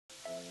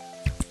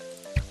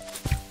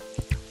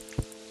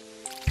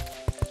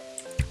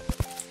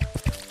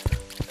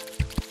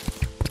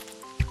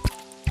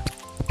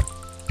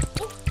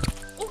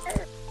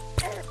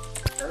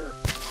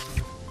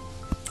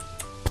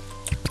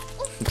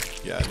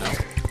know?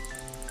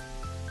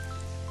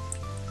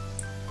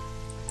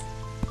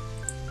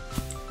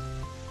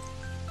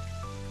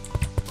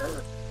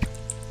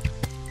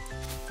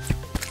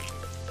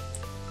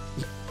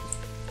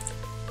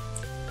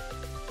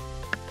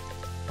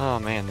 Oh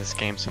man, this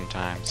game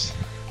sometimes.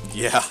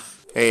 Yeah.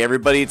 Hey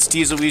everybody, it's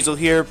Weasel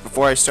here.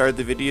 Before I started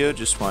the video,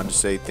 just wanted to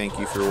say thank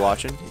you for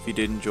watching. If you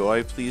did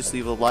enjoy, please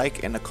leave a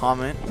like and a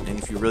comment. And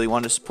if you really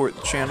want to support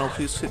the channel,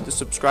 please hit the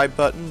subscribe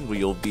button where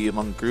you'll be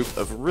among a group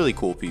of really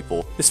cool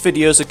people. This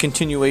video is a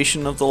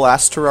continuation of the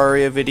last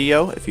Terraria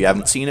video. If you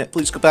haven't seen it,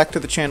 please go back to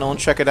the channel and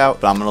check it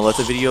out. But I'm going to let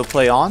the video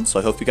play on, so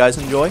I hope you guys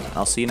enjoy.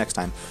 I'll see you next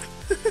time.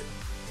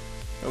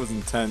 That was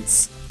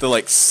intense. The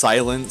like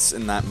silence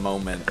in that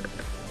moment.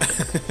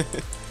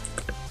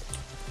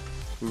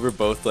 We were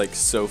both like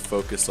so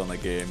focused on the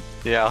game.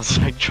 Yeah, I was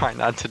like trying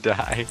not to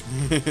die.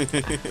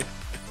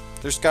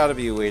 There's gotta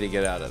be a way to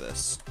get out of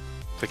this.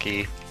 The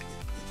key.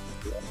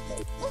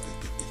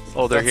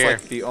 Oh, they're here.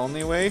 That's like the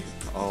only way?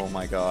 Oh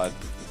my god.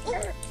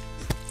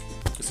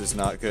 This is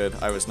not good.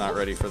 I was not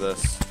ready for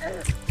this.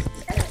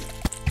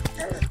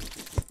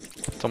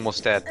 It's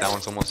almost dead. That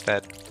one's almost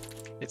dead.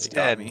 It's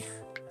dead. Me.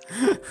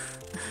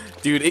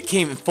 Dude, it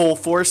came in full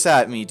force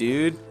at me,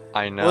 dude.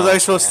 I know. What was I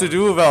supposed to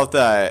do about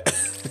that?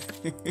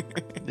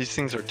 These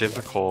things are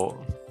difficult.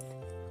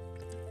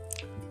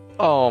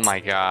 Oh my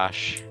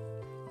gosh.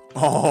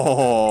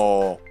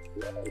 Oh.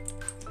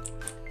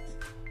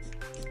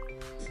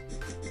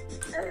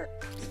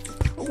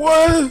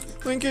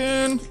 What?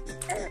 Lincoln?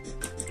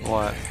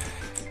 What?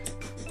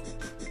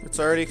 It's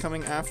already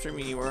coming after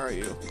me. Where are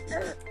you?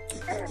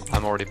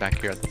 I'm already back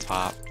here at the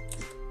top.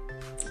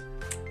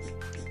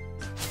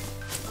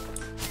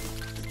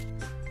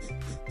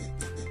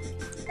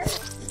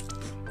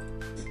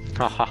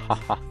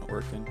 Not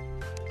working.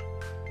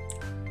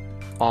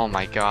 Oh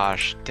my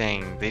gosh,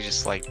 dang, they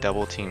just like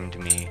double teamed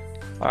me.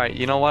 Alright,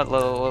 you know what,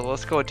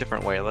 let's go a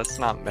different way. Let's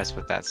not mess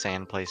with that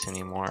sand place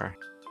anymore.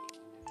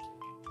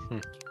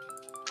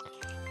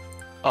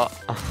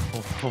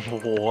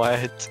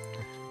 What?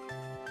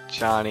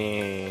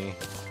 Johnny.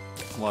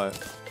 What?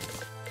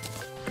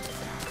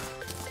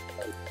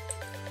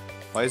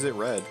 Why is it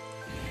red?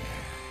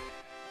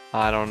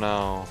 I don't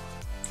know.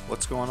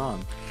 What's going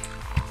on?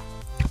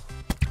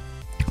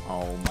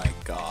 Oh my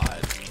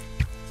god.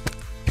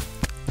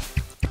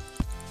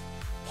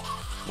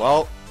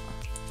 Well,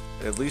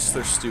 at least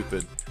they're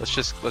stupid. Let's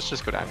just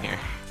go down here.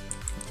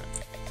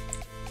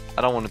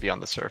 I don't want to be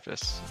on the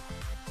surface.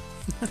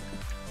 I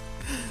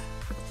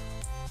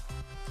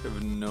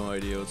have no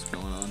idea what's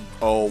going on.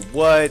 Oh,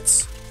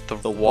 what?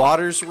 The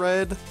water's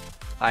red?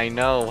 I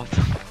know.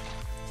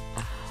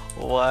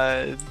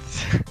 What?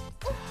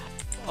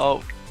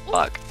 Oh,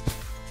 fuck.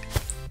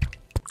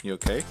 You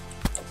okay?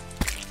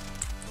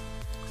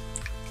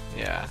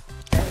 Yeah.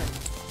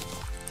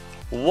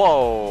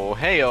 Whoa,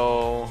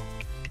 heyo.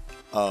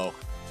 Oh.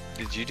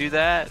 Did you do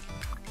that?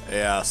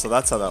 Yeah, so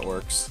that's how that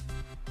works.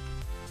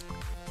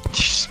 You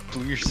just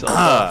blew yourself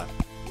up.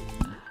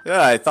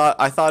 Yeah, I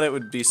thought it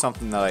would be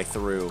something that I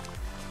threw.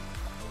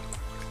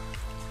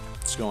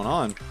 What's going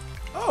on?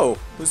 Oh,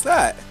 who's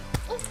that?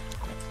 Can't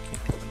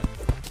open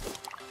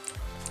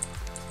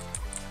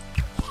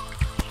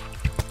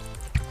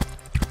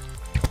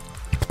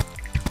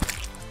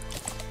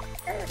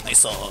it.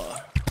 Nice.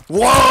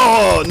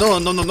 Whoa! No!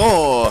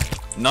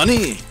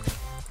 Nani?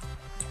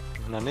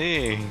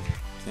 Nani?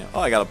 Yeah. Oh,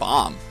 I got a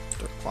bomb.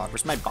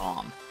 Where's my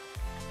bomb?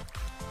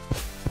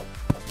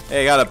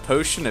 Hey, I got a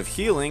potion of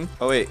healing.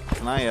 Oh wait,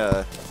 can I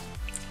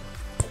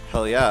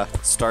hell yeah.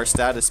 Star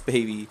status,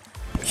 baby.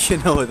 You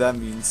know what that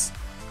means.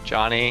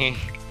 Johnny.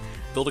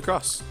 Build a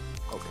cross.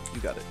 Okay,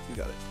 you got it.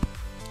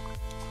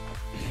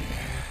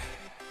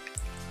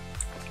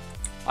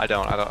 I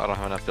don't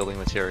have enough building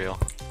material.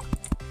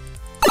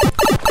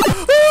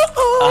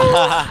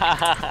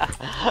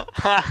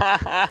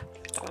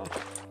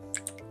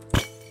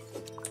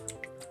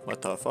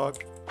 What the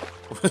fuck?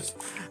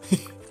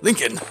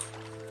 Lincoln!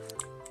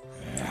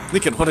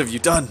 Lincoln, what have you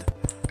done?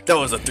 That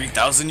was a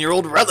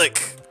 3,000-year-old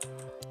relic!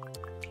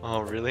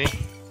 Oh, really?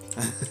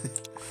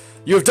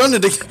 You have done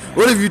it again!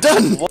 What have you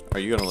done? Are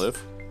you gonna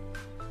live?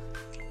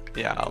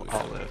 Yeah,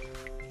 I'll live.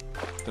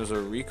 There's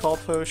a recall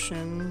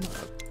potion,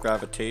 a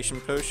gravitation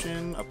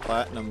potion, a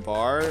platinum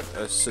bar,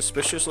 a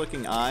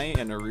suspicious-looking eye,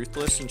 and a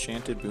ruthless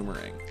enchanted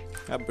boomerang.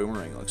 That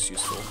boomerang looks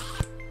useful.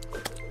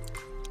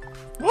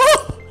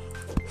 Whoa!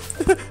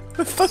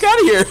 The fuck out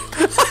of here!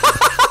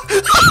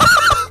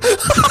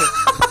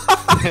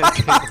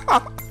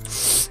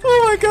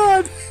 Oh my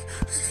god!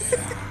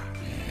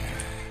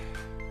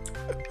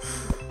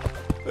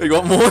 You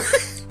want more?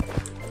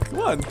 Come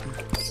on.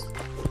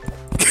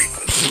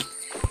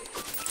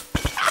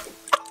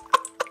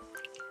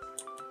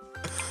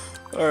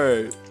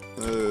 Alright.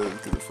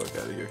 Get the fuck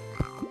out of here.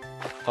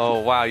 Oh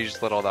wow, you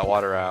just let all that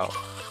water out.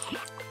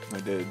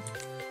 I did.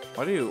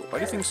 Why do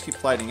things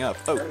keep lighting up?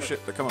 Oh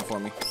shit, they're coming for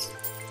me.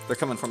 They're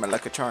coming for my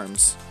Lucky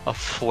Charms. A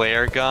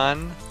flare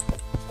gun?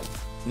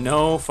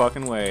 No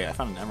fucking way. I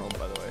found an emerald,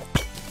 by the way.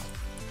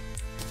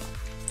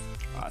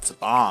 Ah, it's a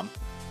bomb.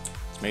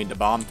 It's Made in a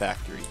bomb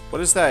factory.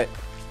 What is that?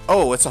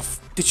 Oh, it's a.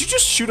 Did you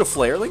just shoot a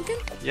flare, Lincoln?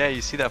 Yeah,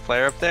 you see that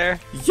flare up there?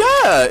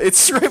 Yeah,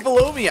 it's right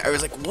below me. I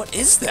was like, what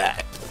is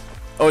that?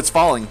 Oh, it's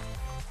falling.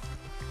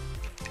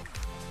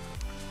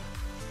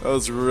 That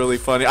was really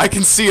funny. I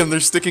can see them. They're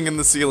sticking in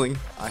the ceiling.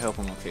 I hope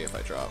I'm okay if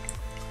I drop.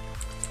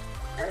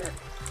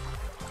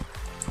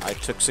 I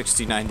took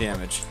 69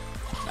 damage.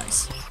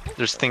 Nice.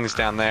 There's things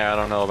down there. I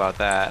don't know about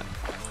that.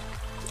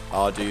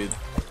 Oh, dude.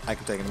 I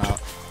can take him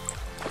out.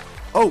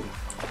 Oh!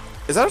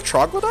 Is that a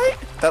troglodyte?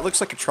 That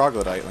looks like a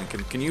troglodyte,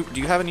 Lincoln. Do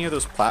you have any of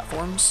those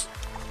platforms?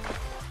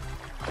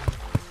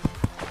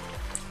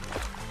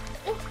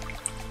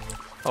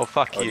 Oh,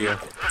 fuck you. Dude.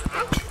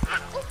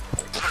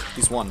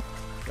 He's one.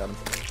 Got him.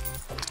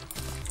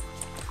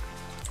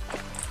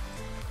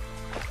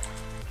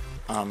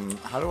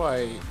 How do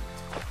I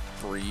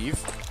breathe?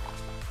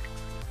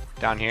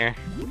 Down here.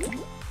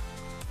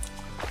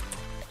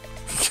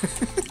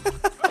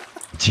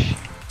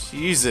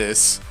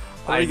 Jesus.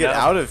 How do I we get know.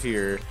 out of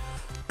here?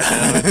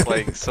 It's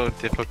like so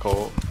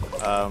difficult.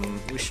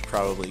 We should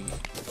probably...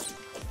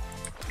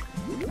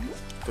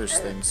 There's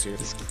things here.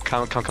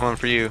 Coming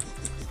for you.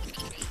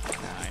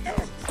 Nah, I know.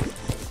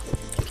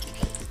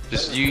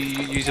 Just you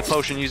use a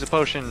potion. Use a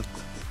potion.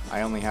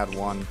 I only had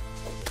one.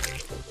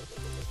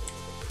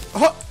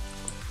 Oh!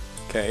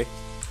 Okay.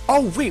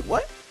 Oh, wait,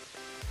 what?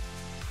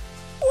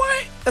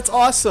 What? That's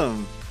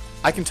awesome.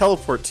 I can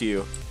teleport to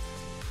you.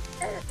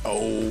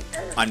 Oh,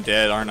 I'm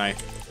dead, aren't I?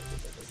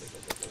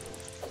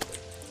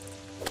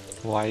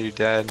 Why are you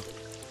dead?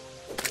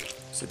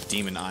 It's a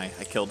demon eye.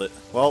 I killed it.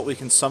 Well, we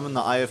can summon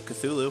the Eye of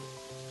Cthulhu.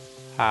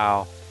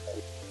 How?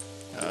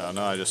 I don't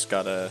know.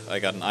 I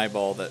got an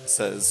eyeball that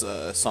says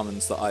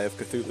summons the Eye of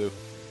Cthulhu.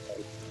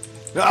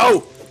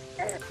 No!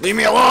 Leave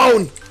me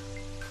alone!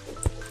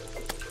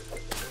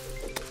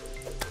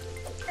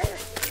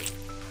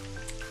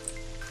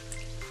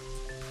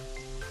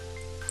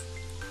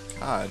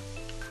 God.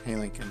 Hey,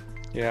 Lincoln.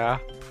 Yeah.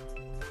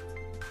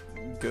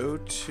 Go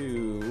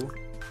to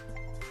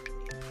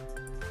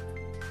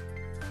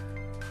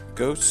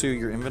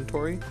your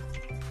inventory,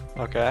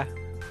 Okay.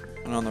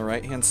 and on the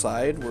right hand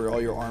side where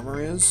all your armor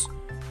is,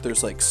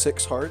 there's like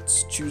 6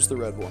 hearts. Choose the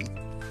red one.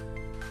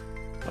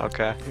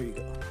 Okay. Here you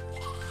go.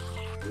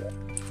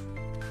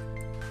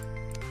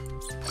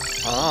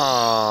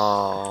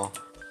 Oh.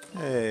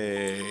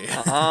 Hey.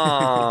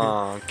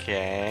 Oh.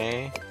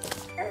 Okay.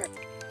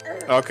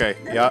 Okay,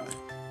 yeah.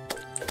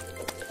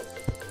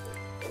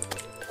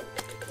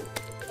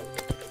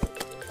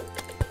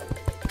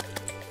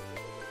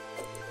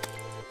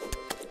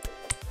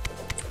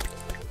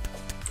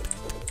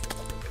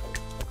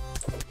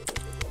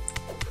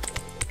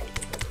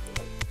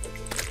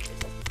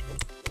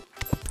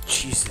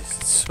 Jesus,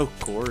 it's so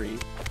gory.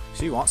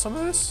 So you want some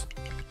of this?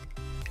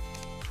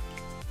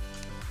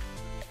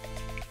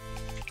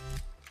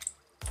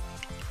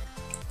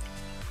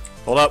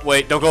 Hold up,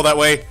 wait, don't go that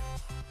way.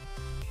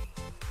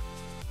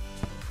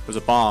 There's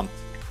a bomb.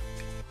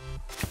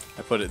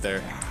 I put it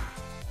there.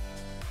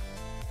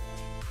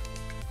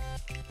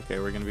 Okay,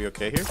 we're gonna be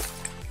okay here.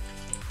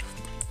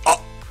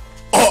 Oh!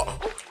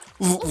 Oh!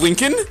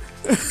 Lincoln?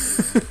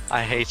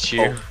 I hate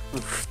you.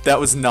 Oh, that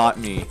was not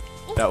me.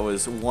 That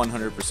was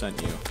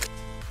 100% you.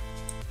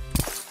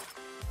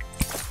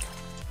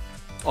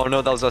 Oh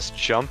no, that was us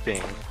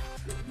jumping.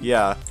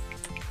 Yeah.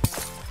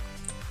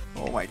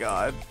 Oh my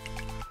god.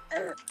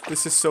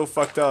 This is so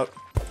fucked up.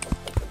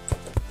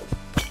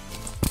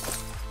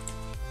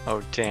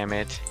 Oh damn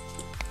it.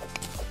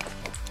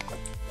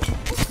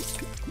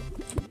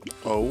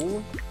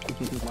 Oh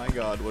my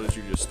god, what did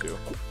you just do?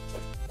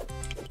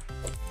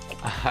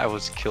 I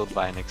was killed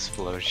by an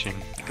explosion.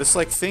 This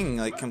like thing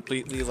like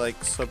completely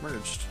like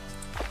submerged.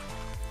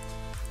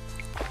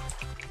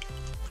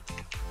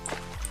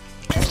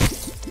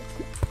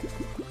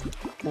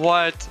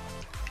 What?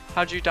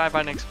 How'd you die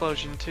by an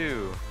explosion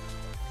too?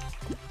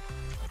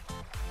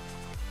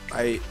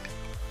 I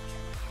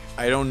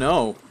don't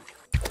know.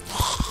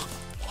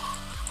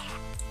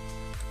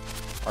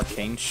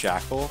 Arcane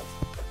Shackle?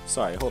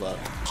 Sorry, hold up.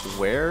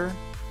 Where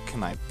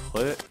can I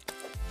put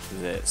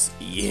this?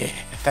 Yeah,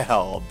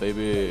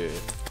 baby.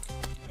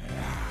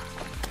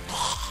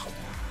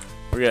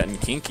 We're getting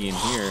kinky in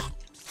here.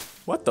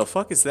 What the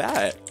fuck is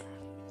that?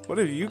 What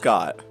have you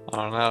got? I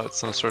don't know, it's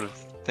some sort of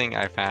thing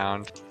I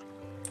found.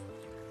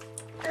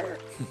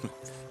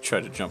 Try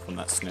to jump on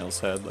that snail's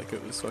head like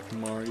it was fucking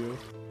Mario.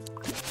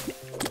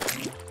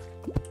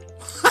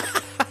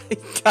 He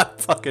got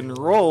fucking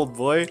rolled,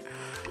 boy.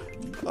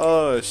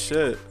 Oh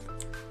shit.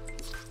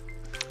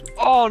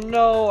 Oh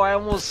no, I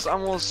almost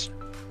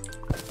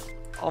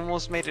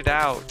made it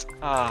out.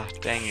 Ah,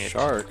 dang it.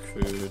 Shark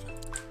food.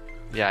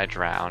 Yeah, I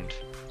drowned.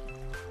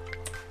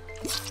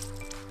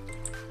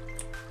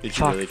 Did you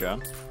Fuck. really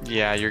drown?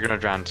 Yeah, you're gonna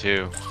drown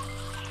too.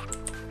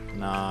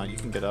 Nah, you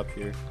can get up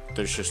here.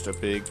 There's just a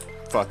big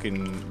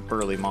fucking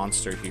burly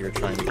monster here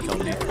trying to kill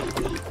me.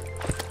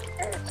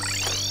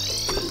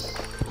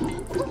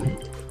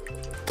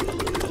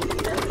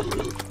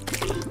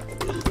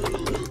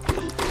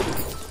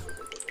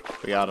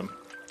 We got him.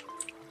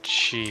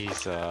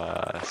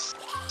 Jesus.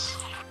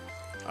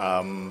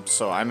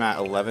 So I'm at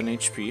 11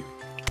 HP.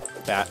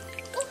 Bat.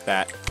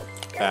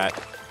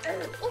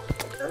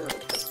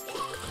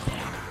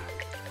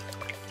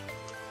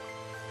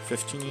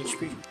 15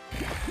 HP.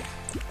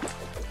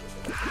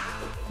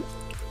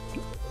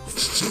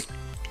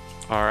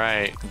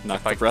 Alright.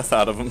 Knock the breath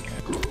out of him.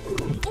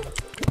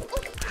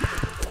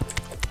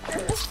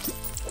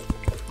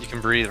 You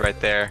can breathe right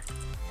there.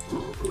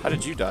 How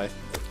did you die?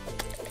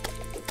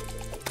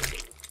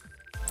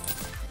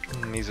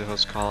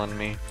 Mizuho's calling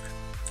me.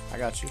 I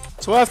got you.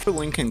 So after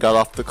Lincoln got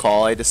off the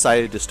call, I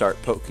decided to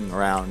start poking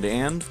around,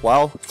 and,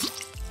 well...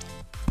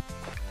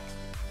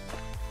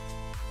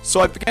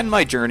 So I began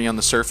my journey on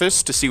the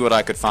surface to see what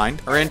I could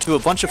find. I ran into a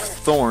bunch of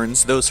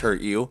thorns, those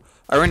hurt you.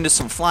 I ran into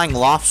some flying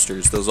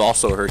lobsters, those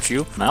also hurt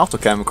you. And I also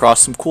came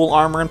across some cool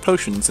armor and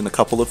potions in a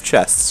couple of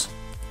chests.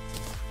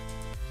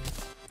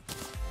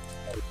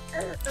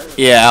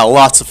 Yeah,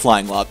 lots of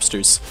flying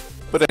lobsters.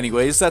 But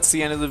anyways, that's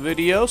the end of the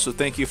video, so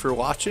thank you for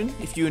watching.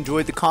 If you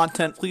enjoyed the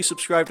content, please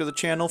subscribe to the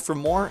channel for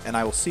more, and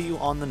I will see you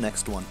on the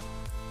next one.